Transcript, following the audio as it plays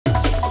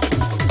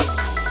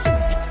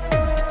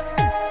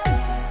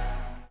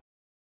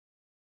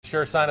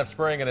sure sign of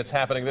spring, and it's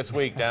happening this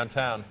week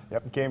downtown.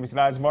 Yep, KMBC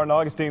 9's Martin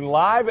Augustine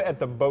live at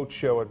the boat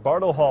show at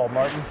Bartle Hall.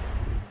 Martin.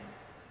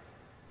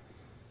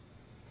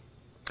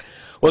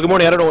 Well, good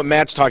morning. I don't know what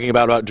Matt's talking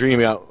about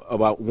dreaming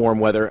about warm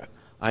weather.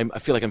 I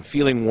feel like I'm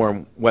feeling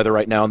warm weather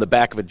right now on the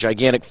back of a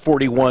gigantic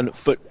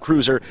 41-foot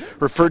cruiser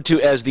referred to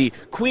as the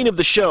queen of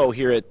the show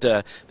here at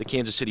the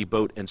Kansas City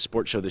Boat and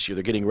Sports Show this year.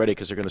 They're getting ready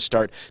because they're going to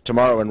start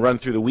tomorrow and run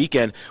through the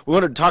weekend. We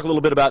wanted to talk a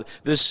little bit about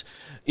this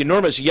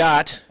enormous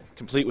yacht,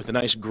 complete with a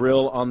nice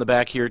grill on the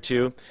back here,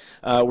 too.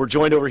 We're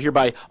joined over here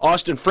by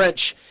Austin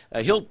French.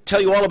 He'll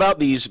tell you all about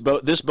this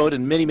boat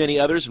and many, many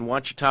others. And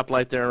watch your top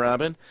light there,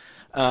 Robin.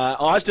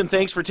 Austin,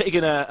 thanks for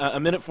taking a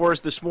minute for us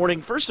this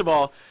morning. First of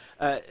all,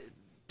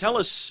 tell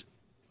us,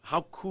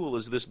 how cool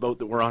is this boat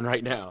that we're on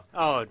right now?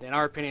 Oh, in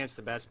our opinion, it's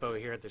the best boat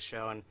here at the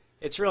show, and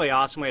it's really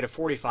awesome. We had a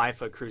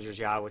 45-foot cruiser's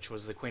yacht, which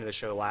was the queen of the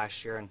show last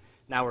year, and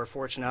now we're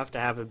fortunate enough to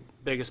have the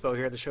biggest boat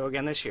here at the show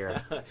again this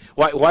year.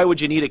 Why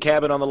would you need a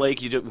cabin on the lake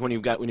when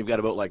you've got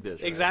a boat like this?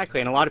 Right?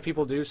 Exactly, and a lot of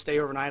people do stay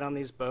overnight on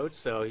these boats,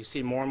 so you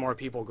see more and more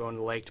people going to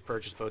the lake to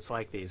purchase boats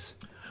like these.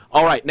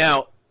 All right,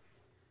 now,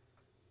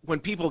 when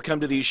people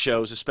come to these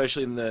shows,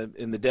 especially in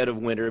the dead of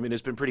winter, I mean,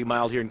 it's been pretty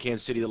mild here in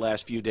Kansas City the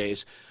last few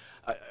days.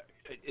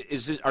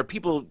 Are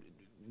people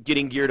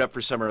getting geared up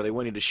for summer? Are they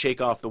wanting to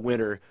shake off the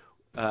winter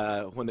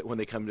when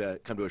they come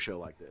to a show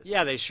like this?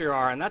 Yeah, they sure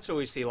are, and that's what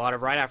we see a lot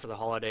of right after the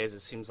holidays.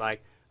 It seems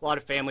like a lot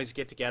of families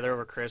get together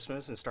over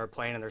Christmas and start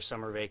planning their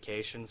summer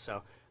vacation.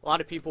 So a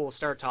lot of people will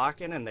start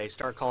talking, and they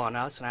start calling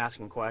us and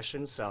asking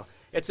questions. So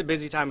it's a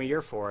busy time of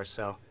year for us.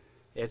 So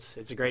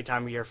it's a great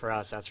time of year for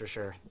us, that's for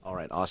sure. All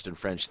right, Austin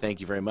French, thank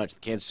you very much.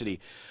 The Kansas City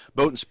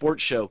Boat and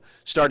Sports Show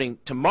starting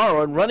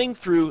tomorrow and running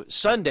through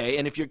Sunday.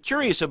 And if you're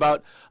curious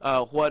about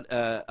what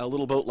a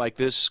little boat like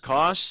this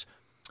costs,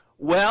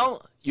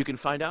 well, you can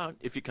find out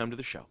if you come to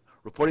the show.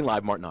 Reporting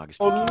live, Martin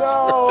Augustine. Oh,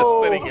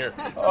 no! We're just sitting here.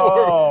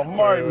 Oh,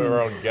 Martin.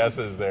 Our own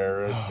guesses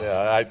there.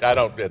 Yeah, I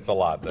don't. It's a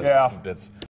lot. Yeah. It's